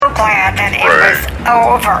glad that it was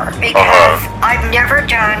over because I've never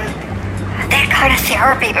done that kind of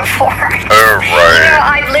therapy before. Oh, right. You know,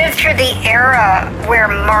 I've lived through the era where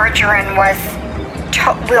margarine was,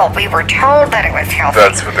 we were told that it was healthy.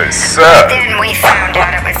 That's what they said. Then we found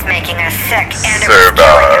out it was making us sick and it So was killing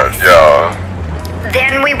bad, us. yeah.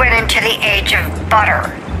 Then we went into the age of butter.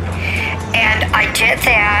 And I did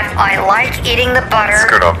that. I like eating the butter. It's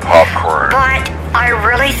good on popcorn. But I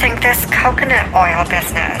really think this coconut oil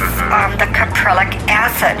business, the caprylic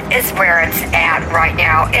acid is where it's at right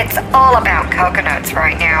now. It's all about coconuts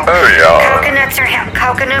right now. Oh, yeah.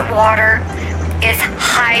 Coconut water is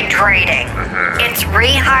hydrating. It's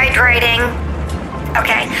rehydrating.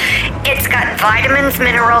 Okay? It's got vitamins,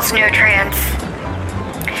 minerals, nutrients.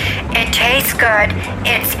 It tastes good.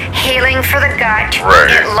 It's healing for the gut.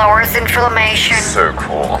 Right. It lowers inflammation. So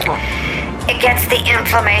cool. It gets the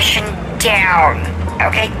inflammation down.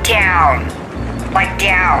 Okay, down. Like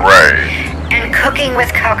down. Right. And cooking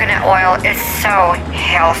with coconut oil is so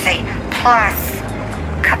healthy. Plus,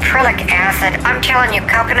 caprylic acid. I'm telling you,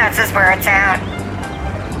 coconuts is where it's at.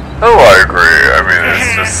 Oh, I agree. I mean,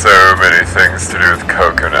 there's just so many things to do with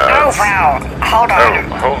coconuts. Oh, wow. Hold on.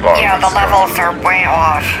 Oh, hold on. Yeah, the levels are way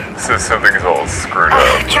off. So something's all screwed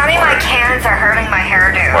up. Johnny, my cans are hurting my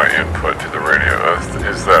hairdo. My input to the radio.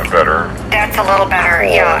 Is that better? That's a little better.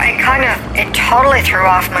 Cool. Yeah, it totally threw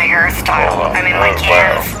off my hairstyle. I mean, my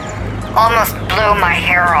cans almost blew my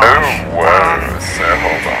hair off. Oh, wow. So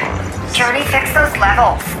hold on. Johnny, fix those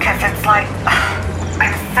levels, because it's like,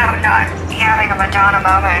 I'm so not having a Madonna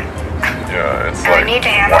moment. Yeah, it's And like I need to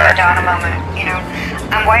have wacky. a Madonna moment, you know.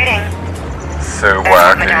 I'm waiting. So That's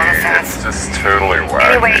what wacky. Madonna says. It's just totally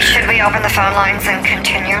wacky. Anyway, should we open the phone lines and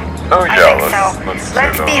continue? Oh, I yeah, think let's so. do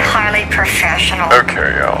Let's be that. highly professional.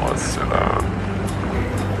 Okay, yeah, let's do that.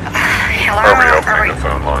 Hello? Are we opening the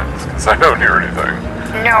phone lines? Because I don't hear anything.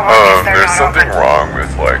 No, because they're There's not something open. wrong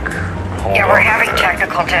with, like, hold Yeah, on we're a having minute.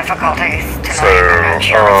 technical difficulties So, tonight. I'm not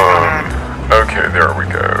sure what's going on. okay, there we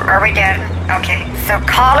go. Are we dead? Okay. So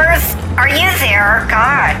callers, are you there?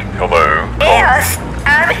 God. Hello? Yes,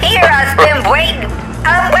 I'm here. I've been waiting.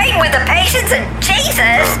 I'm waiting with the patience of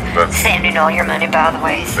Jesus. That's- Sending all your money, by the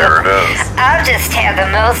way. So There it is. I've just had the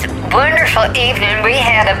most wonderful evening. We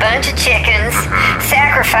had a bunch of chickens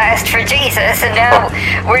sacrificed for Jesus, and now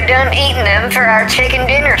we're done eating them for our chicken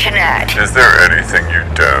dinner tonight. Is there anything you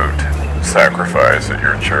don't sacrifice at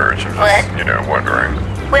your church? I'm What? just, wondering.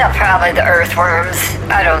 Well, probably the earthworms.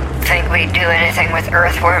 I don't think we do anything with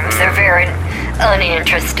earthworms. They're very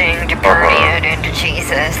uninteresting to party it into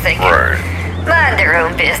Jesus. They can Right. mind their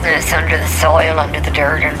own business under the soil, under the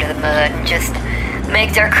dirt, under the mud, and just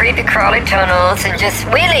make their creepy crawly tunnels, and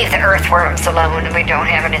we leave the earthworms alone, and we don't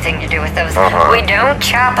have anything to do with those. We don't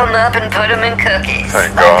chop them up and put them in cookies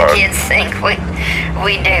Thank like God. the kids think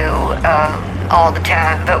we do all the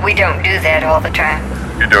time, but we don't do that all the time.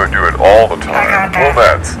 You don't do it all the time. I got that. Well,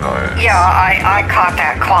 that's nice. Yeah, I caught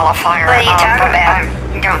that qualifier. What are you talking about?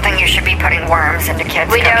 I don't think you should be putting worms into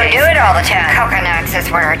kids' We don't cookies. do it all the time. Coconuts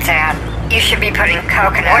is where it's at. You should be putting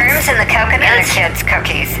coconuts Worms in the in the coconuts? kids'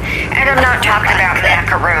 cookies. And I'm not talking about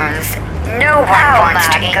macaroons. No one Oh, wants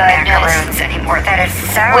to my eat goodness. macaroons anymore. That is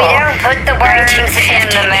so... We don't put the worms in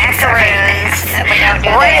the macaroons. We don't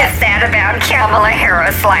do What that. is that about Kamala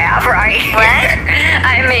Harris laugh, right? What?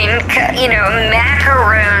 I mean,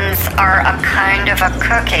 macaroons are a kind of a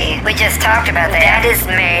cookie. We just talked about That that. is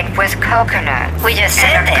made with coconut. We just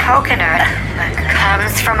And said a that. coconut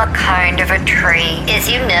comes from a kind of a tree Is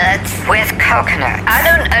you nuts? with coconuts. I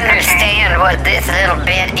don't understand what this little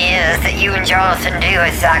bit is that you and Jonathan do.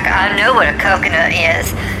 It's like, I know what a coconut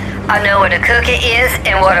is. I know what a cookie is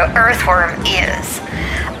and what an earthworm is.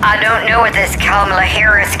 I don't know what this Kamala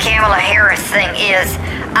Harris thing is.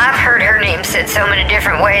 I've heard her name said so many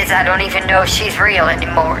different ways, I don't even know if she's real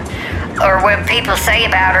anymore. Or what people say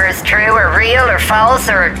about her is true or real or false,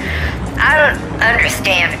 or I don't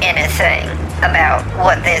understand anything about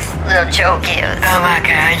what this little joke is. Oh my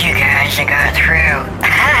God, you guys, I got through.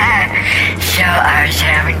 So I was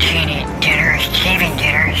having TV dinners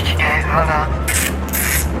tonight. Hold on.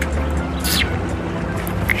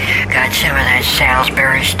 Got some of that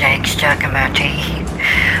Salisbury steak stuck in my teeth.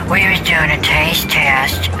 We was doing a taste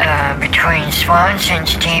test between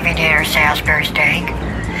Swanson's TV dinner Salisbury steak,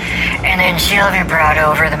 and then Sylvia brought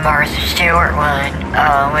over the Martha Stewart one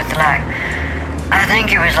with I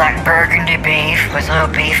think it was like burgundy beef with little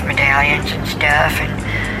beef medallions and stuff, and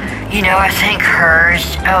I think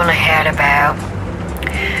hers only had about,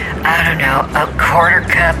 I don't know, a quarter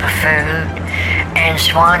cup of food, and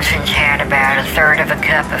Swanson's had about a third of a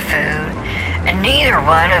cup of food, and neither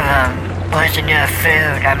one of them was enough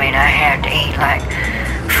food. I mean, I had to eat like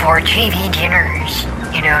 4 TV dinners,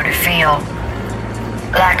 to feel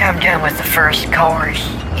like I'm done with the first course.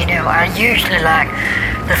 I usually like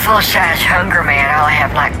the full-size Hunger Man. I'll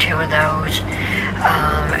have like 2 of those.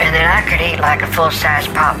 And then I could eat like a full-size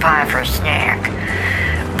pot pie for a snack.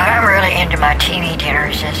 But I'm really into my TV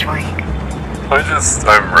dinners this week.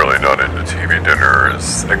 I'm really not into TV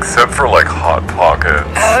dinners, except for like Hot Pockets.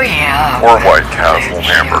 Oh, yeah. Or White Castle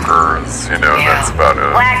hamburgers, that's about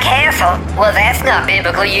it. White Castle? Well, that's not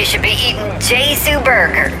biblical. You should be eating Jesu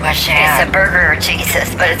Burger. What's that? It's a burger of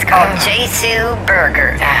Jesus, but it's called Jesu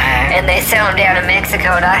Burger. And they sell them down in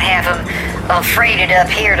Mexico, and I have them freighted up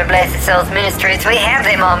here to Blessed Souls Ministries. We have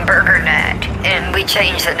them on burger night, and we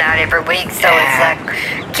change the night every week, so it's like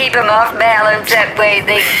keep them off balance. That way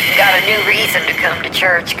they got a new reason to come to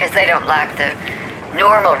church, because they don't like the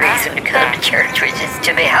normal reason to come to church, which is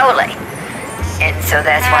to be holy. And so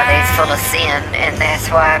that's why they's full of sin, and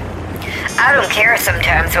that's why I don't care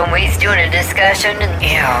sometimes when we's doing a discussion, and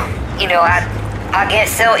I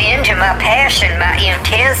get so into my passion, my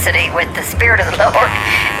intensity with the Spirit of the Lord,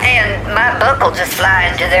 and my book will just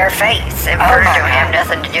fly into their face. And words don't have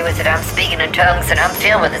nothing to do with it. I'm speaking in tongues, and I'm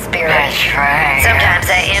filled with the Spirit. That's right.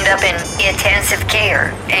 Sometimes I end up in intensive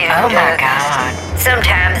care. And, oh my God.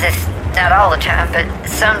 Sometimes it's not all the time, but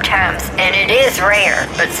sometimes, and it is rare,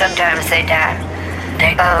 but sometimes they die.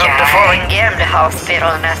 They die? Before we can get them to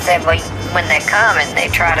hospital, and I said, well, when they come and they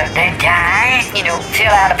try to, they die? Fill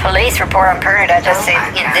out a police report on Pernod, I just said,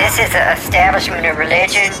 this is an establishment of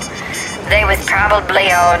religion. They was probably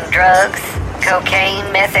on drugs, cocaine,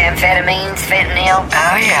 methamphetamines, fentanyl.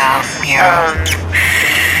 Oh, yeah.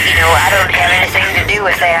 I don't have anything to do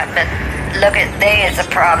with that, but look, there's a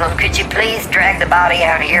problem. Could you please drag the body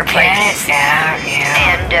out of your place? Get it out,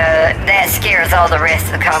 And that scares all the rest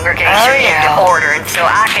of the congregation into order, and so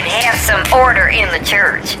I can have some order in the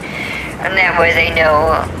church. And that way they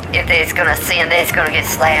know if they's going to sin, they's going to get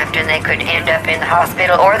slapped, and they could end up in the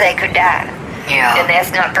hospital, or they could die. Yeah. And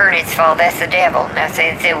that's not Pernod's fault, that's the devil. Now,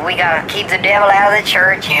 say we got to keep the devil out of the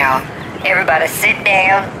church. Yeah. Everybody sit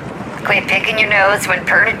down. Quit picking your nose when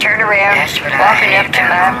Pernod turned around. That's what walking I hate up to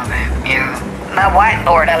my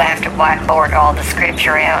whiteboard. I'll have to whiteboard all the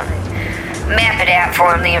scripture out and map it out for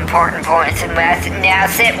them, the important points. And now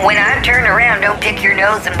sit, when I turn around, don't pick your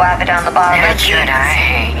nose and wipe it on the bottom of the That's what I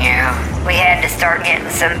hate, We had to start getting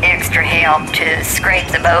some extra help to scrape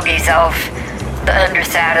the bogies off the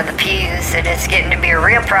underside of the pews, and it's getting to be a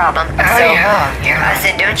real problem. I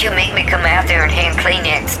said, don't you make me come out there and hand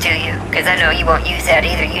Kleenex to you, because I know you won't use that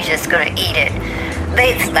either. You're just going to eat it.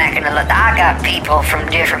 They's lacking a lot. I got people from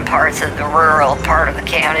different parts of the rural part of the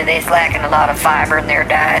county. They's lacking a lot of fiber in their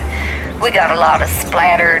diet. We got a lot of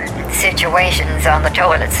splattered situations on the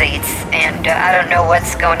toilet seats, and I don't know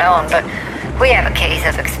what's going on, but we have a case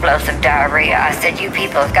of explosive diarrhea. I said, you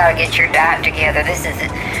people have got to get your diet together. This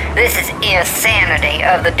is insanity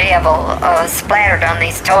of the devil splattered on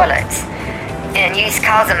these toilets. And he's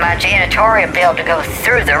causing my janitorial bill to go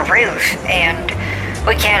through the roof. And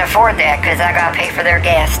we can't afford that, because I got to pay for their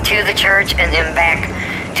gas to the church and then back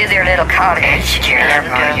to their little cottage. It's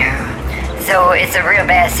terrible, So it's a real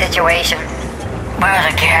bad situation. Well,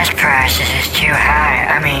 the gas prices is too high.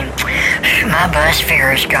 I mean, my bus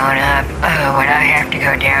fare has gone up when I have to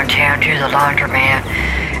go downtown to the laundromat.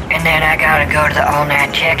 And then I gotta go to the All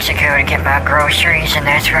Night Texaco to get my groceries, and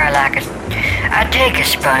that's where I take a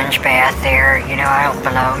sponge bath there. I don't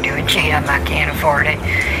belong to a gym, I can't afford it.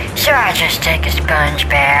 So I just take a sponge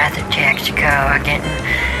bath at Texaco. I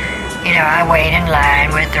wait in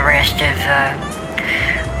line with the rest of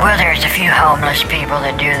well, there's a few homeless people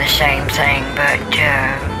that do the same thing, but,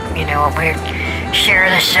 we share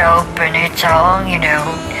the soap, and it's all,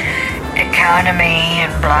 economy and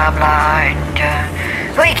blah, blah, and,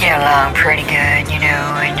 we get along pretty good,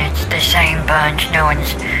 and it's the same bunch. No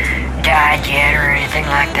one's died yet or anything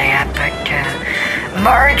like that, but,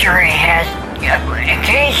 Marjorie has,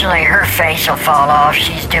 occasionally her face will fall off.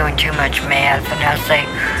 She's doing too much meth, and I'll say,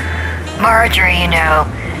 Marjorie,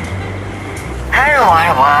 I don't want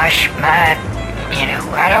to wash I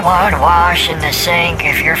don't want to wash in the sink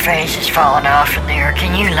if your face is falling off in there.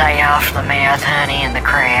 Can you lay off the meth, honey, and the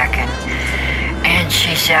crack? And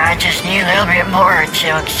she said, I just need a little bit more. It's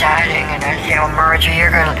so exciting. And I said, well, Marjorie,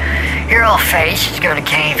 your whole face is going to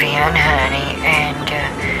cave in, honey. And,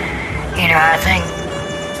 I think,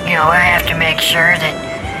 I have to make sure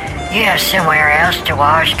that you have somewhere else to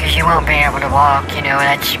wash, because you won't be able to walk.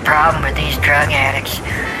 That's the problem with these drug addicts.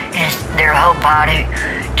 Is their whole body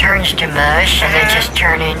turns to mush, and they just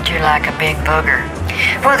turn into like a big booger.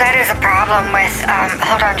 Well, that is a problem with,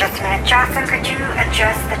 hold on just a minute. Jocelyn, could you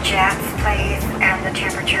adjust the jets, please, and the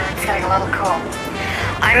temperature? It's getting a little cool.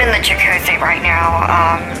 I'm in the jacuzzi right now.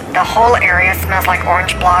 The whole area smells like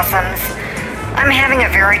orange blossoms. I'm having a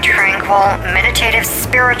very tranquil, meditative,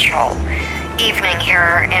 spiritual evening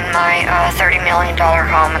here in my $30 million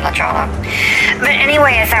home in La Jolla. But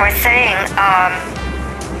anyway, as I was saying,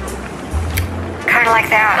 kind of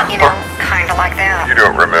like that, you know, kind of like that. You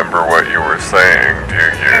don't remember what you were saying, do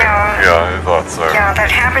you? No. Yeah, I thought so. Yeah,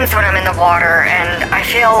 that happens when I'm in the water, and I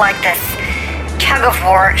feel like this tug of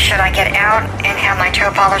war. Should I get out and have my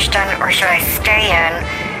toe polish done, or should I stay in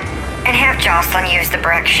and have Jocelyn use the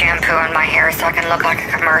Breck shampoo on my hair so I can look like a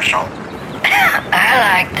commercial?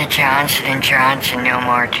 I like the Johnson & Johnson No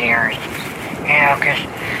More Tears. You know, 'cause,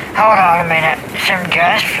 hold on a minute, some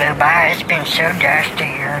dust flew by. It's been so dusty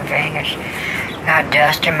here in Vegas. Got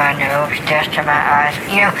dust in my nose, dust in my eyes.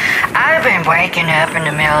 You know, I've been waking up in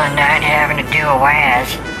the middle of the night having to do a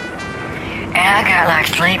waz. And I got like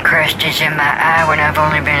sleep crystals in my eye when I've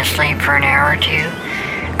only been asleep for an hour or two.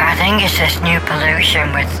 I think it's this new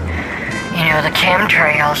pollution with, you know, the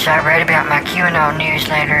chemtrails. I read about my QAnon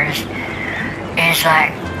newsletters. It's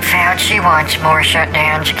like Fauci wants more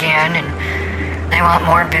shutdowns again, and they want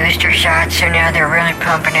more booster shots, so now they're really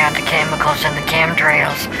pumping out the chemicals and the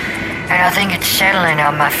chemtrails. And I think it's settling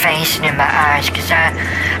on my face and in my eyes, because I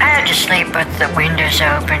have to sleep with the windows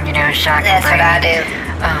open, you know, so I can That's what I breathe.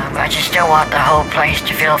 do. I just don't want the whole place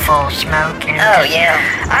to feel full of smoke, you know. Oh, yeah.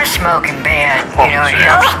 I smoke in bed, Oh, you know, it gee.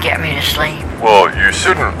 helps get me to sleep. Well, you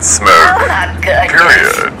shouldn't Oh, smoke, my goodness.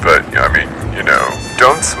 period. But, I mean, you know,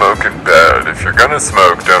 don't smoke in bed. If you're gonna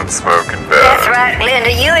smoke, don't smoke in bed. That's right,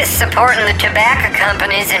 Glenda. You is supporting the tobacco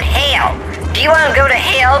companies in hell. Do you want to go to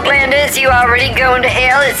hell, Glenda? Is you already going to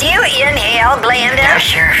hell? Is you in hell, I Glenda?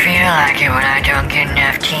 sure feel like it when I don't get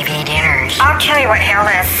enough TV dinners. I'll tell you what hell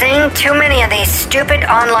is. Seeing too many of these stupid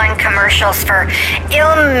online commercials for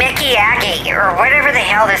Il Mickey or whatever the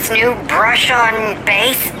hell this new brush-on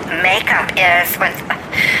base makeup is with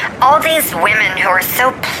all these women who are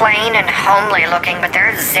so plain and homely looking, but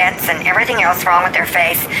they're zits and everything else wrong with their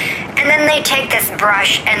face. And then they take this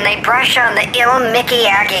brush and they brush on the Il Mickey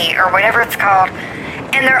or whatever it's called.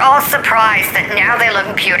 And they're all surprised that now they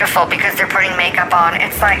look beautiful because they're putting makeup on.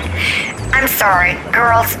 It's like, I'm sorry,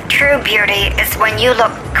 girls, true beauty is when you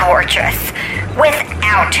look gorgeous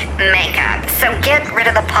without makeup. So get rid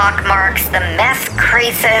of the pock marks, the mess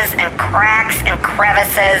creases and cracks and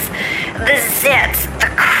crevices, the zits, the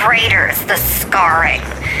craters, the scarring,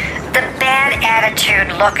 the bad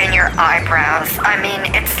attitude look in your eyebrows. I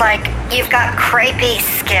mean, it's like you've got crepey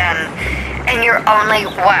skin and you're only,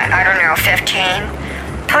 what, I don't know, 15?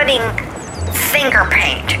 Putting finger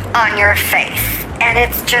paint on your face. And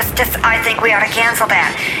it's just, I think we ought to cancel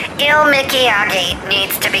that. Il Mickey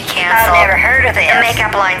needs to be canceled. I've never heard of this. The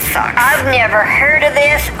makeup line sucks. I've never heard of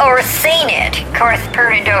this or seen it. Of course,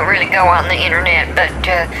 Perny don't really go on the internet, but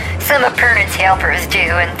some of Perny's helpers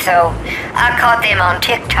do, and so I caught them on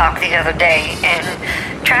TikTok the other day and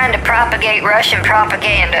trying to propagate Russian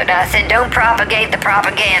propaganda, and I said, don't propagate the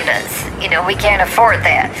propagandas. You know, we can't afford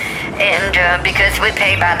that. And because we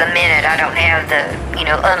pay by the minute, I don't have the, you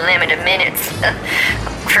know, unlimited minutes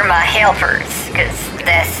for my helpers, because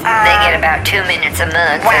they get about 2 minutes a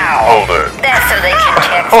month. Hold it. That's so they can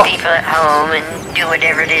text people at home and do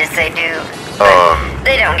whatever it is they do.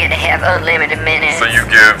 They don't get to have unlimited minutes. So you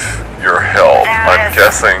give your help. That I'm is-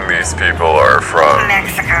 guessing these people are from,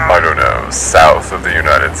 Mexico. I don't know, south of the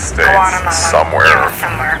United States, Guatemala. somewhere. Yeah,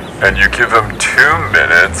 somewhere. And you give them 2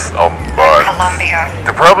 minutes a month. Colombia.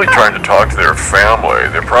 They're probably trying to talk to their family.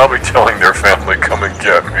 They're probably telling their family, come and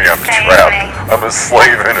get me. I'm Save trapped. me. I'm a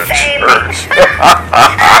slave in a Save me."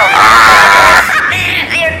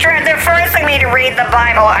 church. They're forcing me to read the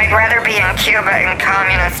Bible. I'd rather be in Cuba and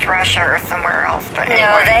communist Russia or somewhere else. But No,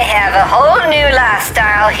 anyway. they have a whole new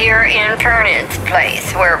lifestyle here in Pernod's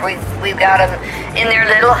place, where we've got them in their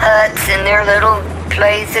little huts, in their little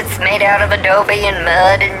place that's made out of adobe and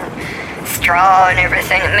mud and straw and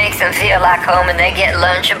everything. It makes them feel like home, and they get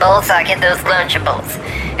Lunchables. I get those Lunchables.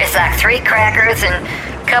 It's like 3 crackers and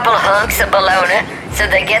a couple of hunks of bologna. So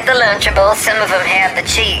they get the Lunchables. Some of them have the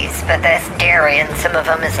cheese, but that's dairy, and some of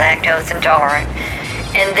them is lactose intolerant.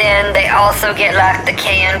 And then they also get like the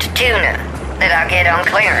canned tuna that I get on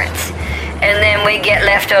clearance. And then we get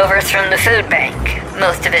leftovers from the food bank.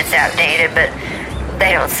 Most of it's outdated, but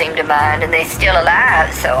they don't seem to mind, and they're still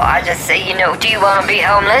alive. So I just say, you know, do you want to be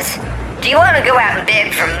homeless? Do you want to go out and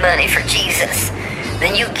beg for money for Jesus?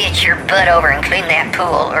 Then you get your butt over and clean that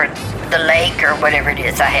pool or the lake or whatever it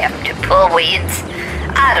is I happen to pull weeds.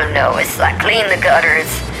 I don't know. It's like clean the gutters,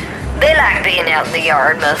 They like being out in the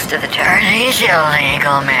yard most of the Are time. these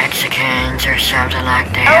illegal Mexicans or something like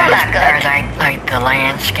that? Oh my God. Or like the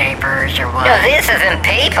landscapers or what? No, this isn't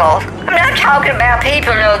people. I'm not talking about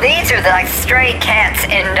people. No, these are like stray cats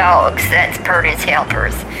and dogs. That's Purdy's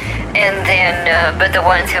helpers. And then, but the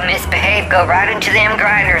ones who misbehave go right into them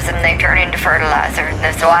grinders and they turn into fertilizer.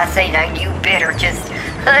 And so I say, now you better just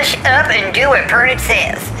hush up and do what Purdy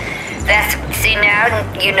says. See, now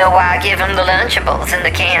you know why I give them the Lunchables and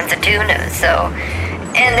the cans of tuna, so...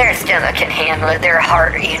 And their stomach can handle it. They're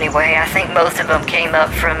hearty anyway. I think most of them came up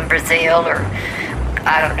from Brazil or...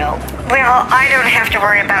 I don't know. Well, I don't have to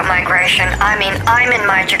worry about migration. I mean, I'm in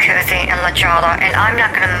my jacuzzi in La Jolla, and I'm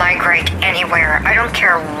not going to migrate anywhere. I don't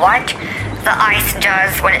care what the ice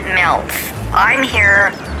does when it melts. I'm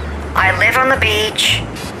here. I live on the beach,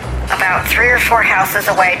 about 3 or 4 houses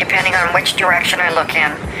away, depending on which direction I look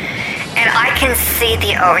in. And I can see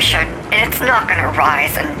the ocean, and it's not going to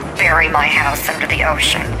rise and bury my house under the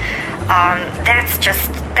ocean.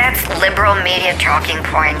 That's liberal media talking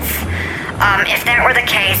points. If that were the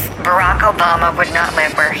case, Barack Obama would not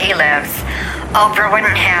live where he lives. Oprah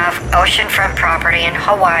wouldn't have oceanfront property in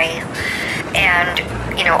Hawaii. And,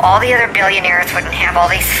 all the other billionaires wouldn't have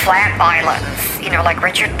all these flat islands, like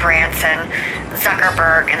Richard Branson,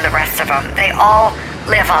 Zuckerberg, and the rest of them. They all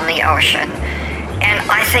live on the ocean. And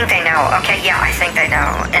I think they know. Okay, yeah, I think they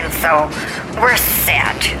know. And so we're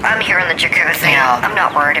set. I'm here in the jacuzzi. Yeah. I'm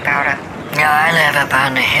not worried about it. No, I live up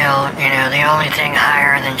on the hill. The only thing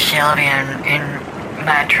higher than Sylvia in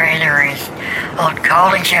my trailer is old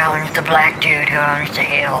Coley Jones, the black dude who owns the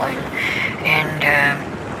hill. And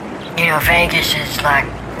Vegas is like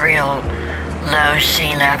real low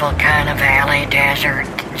sea level kind of valley desert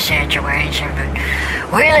situation. But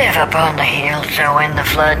we live up on the hill, so when the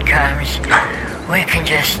flood comes, we can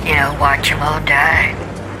just, watch them all die.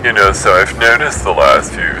 So I've noticed the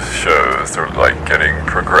last few shows are like getting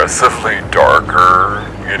progressively darker,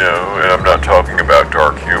 and I'm not talking about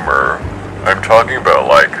dark humor. I'm talking about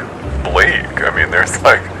like bleak. I mean, there's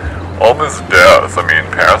like almost death. I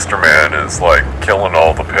mean, Pastor Man is like killing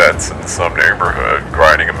all the pets in some neighborhood,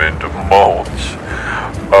 grinding them into mulch,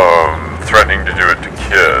 threatening to do it to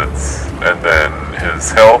kids, and then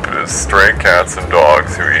his help is stray cats and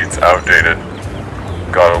dogs who eats outdated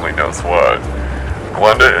God only knows what.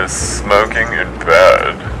 Glenda is smoking in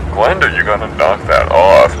bed. Glenda, you gotta knock that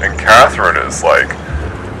off. And Catherine is like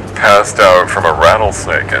passed out from a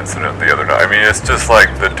rattlesnake incident the other night. I mean, it's just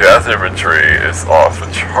like the death imagery is off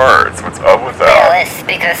the charts. What's up with Well, that? it's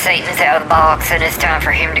because Satan's out of the box and it's time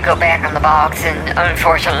for him to go back on the box. And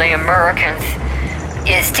unfortunately, Americans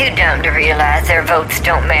is too dumb to realize their votes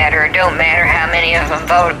don't matter. It don't matter how many of them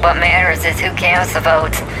vote. What matters is who counts the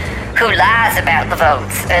votes, who lies about the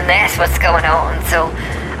votes, and that's what's going on. So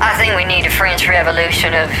I think we need a French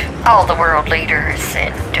Revolution of all the world leaders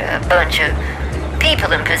and a bunch of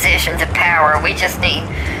people in positions of power. We just need,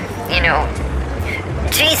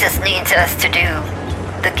 Jesus needs us to do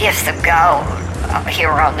the gifts of God here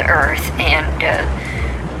on the earth, and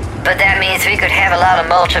but that means we could have a lot of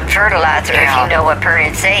mulch and fertilizer if you know what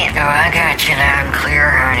Purdy's saying. Oh, I got you loud and clear,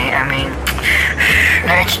 honey. I mean,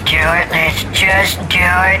 let's do it. Let's just do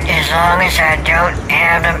it as long as I don't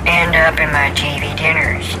have them end up in my TV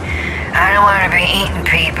dinners. I don't want to be eating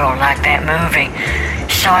people like that movie,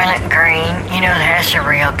 Soylent Green. That's a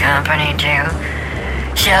real company, too.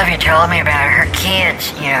 Sylvia told me about her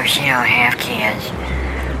kids. She don't have kids.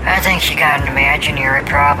 I think she got an imaginary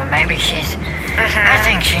problem. Maybe she's... I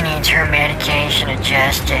think she needs her medication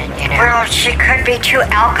adjusted, Well, she could be too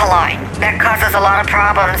alkaline. That causes a lot of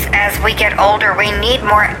problems. As we get older, we need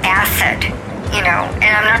more acid, And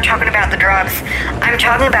I'm not talking about the drugs. I'm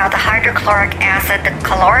talking about the hydrochloric acid. The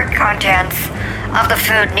caloric contents of the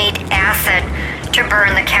food need acid to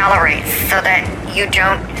burn the calories so that you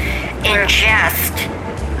don't ingest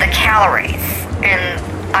the calories. And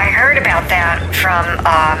I heard about that from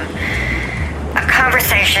a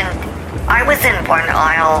conversation. I was in one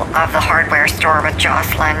aisle of the hardware store with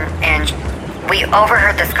Jocelyn, and we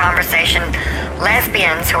overheard this conversation.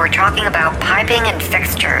 Lesbians who were talking about piping and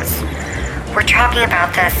fixtures were talking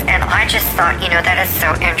about this, and I just thought, that is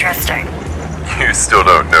so interesting. You still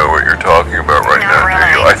don't know what you're talking about right now,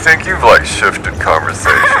 really. do you? I think you've like shifted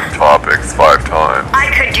conversation topics 5 times. I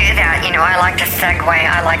could do that, I like to segue.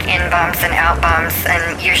 I like in bumps and out bumps,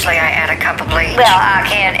 and usually I add a cup of bleach. Well, I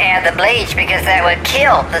can't add the bleach because that would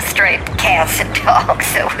kill the stray cats and dogs,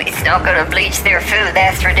 so he's not going to bleach their food.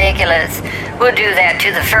 That's ridiculous. We'll do that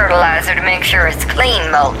to the fertilizer to make sure it's clean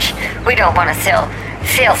mulch. We don't want to sell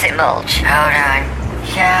filthy mulch. Hold on.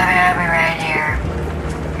 I'll be right here.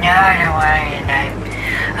 No, I don't want anything.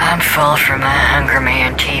 I'm full full from my Hunger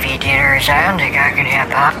Man TV dinners. I don't think I can have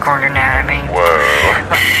popcorn tonight. I mean, Whoa.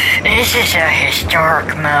 this is a historic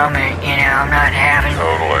moment, you know. I'm not having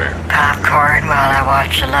Totally. popcorn while I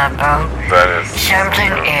watch The Love Boat. That is Something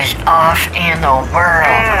true. is off in the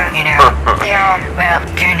world, you know. Yeah. Well,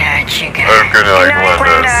 good night, you guys. Oh, good night, Good night,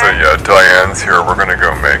 Glenda. Glenda. So yeah, Diane's here. We're gonna go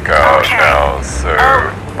make out Okay. now. So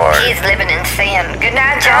bye. He's living in sin. Good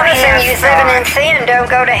night, he Jonathan. is You're living in not. sin. Don't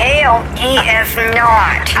go to hell. He is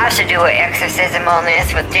not. I should do an exorcism on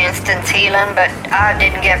this with distance healing, but I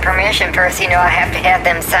didn't get permission first. You know, I have to have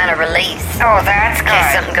them sign a release. Oh, that's In case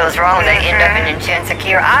good. something goes wrong, they end up in intensive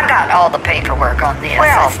care. I got all the paperwork on this.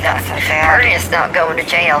 Well, It's not, that's so sad. Ernest's not going to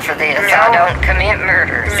jail for this. No. I don't commit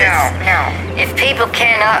murders. No. If people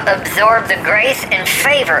cannot absorb the grace and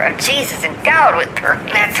favor of Jesus and God with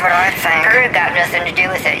permit, That's what I think. Her got nothing to do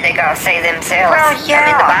with it. They gotta say themselves. Well, I mean,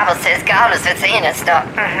 yeah. the Bible says God is within us, not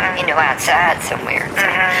Mhm. outside somewhere. So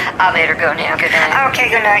Mhm. I better go now. Good night. Okay,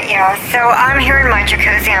 good night, y'all. So I'm here in my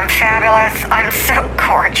jacuzzi. I'm fabulous. I'm so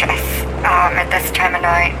gorgeous. At this time of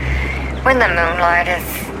night, when the moonlight is,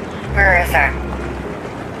 where is it?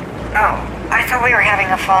 Oh, I thought we were having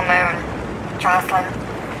a full moon. Jocelyn.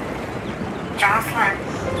 Jocelyn.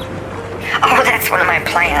 Oh, that's one of my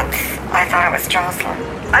plants. I thought it was Jocelyn.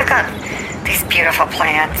 I've got these beautiful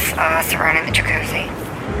plants surrounding the jacuzzi.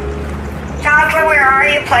 Jocelyn, where are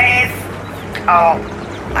you, please? Oh,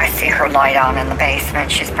 I see her light on in the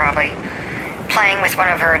basement. She's probably playing with one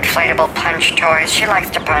of her inflatable punch toys. She likes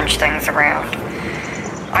to punch things around.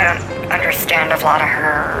 I don't understand a lot of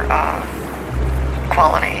her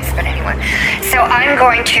qualities, but anyway. So I'm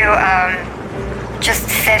going to just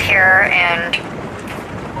sit here and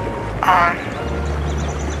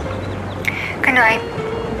good night.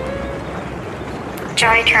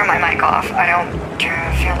 Johnny, turn my mic off. I don't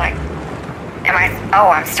feel like. Am I? Oh,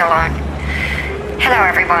 I'm still on. Hello,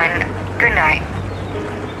 everyone. Good night.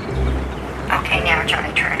 Okay, now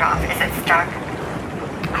Johnny, turn it off. Is it stuck?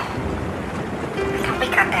 Oh, I thought we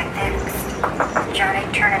got that fixed. Johnny,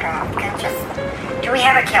 turn it off. Do we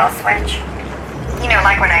have a kill switch? You know,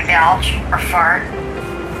 like when I belch or fart.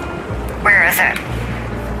 Where is it?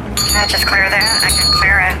 Can I just clear that? I can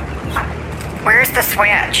clear it. Where's the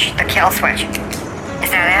switch? The kill switch.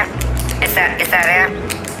 Is that it? Is that it?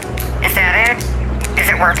 Is that it? Is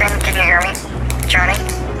it working? Can you hear me? Johnny?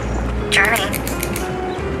 Johnny?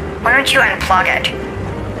 Why don't you unplug it?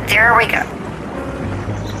 There we go.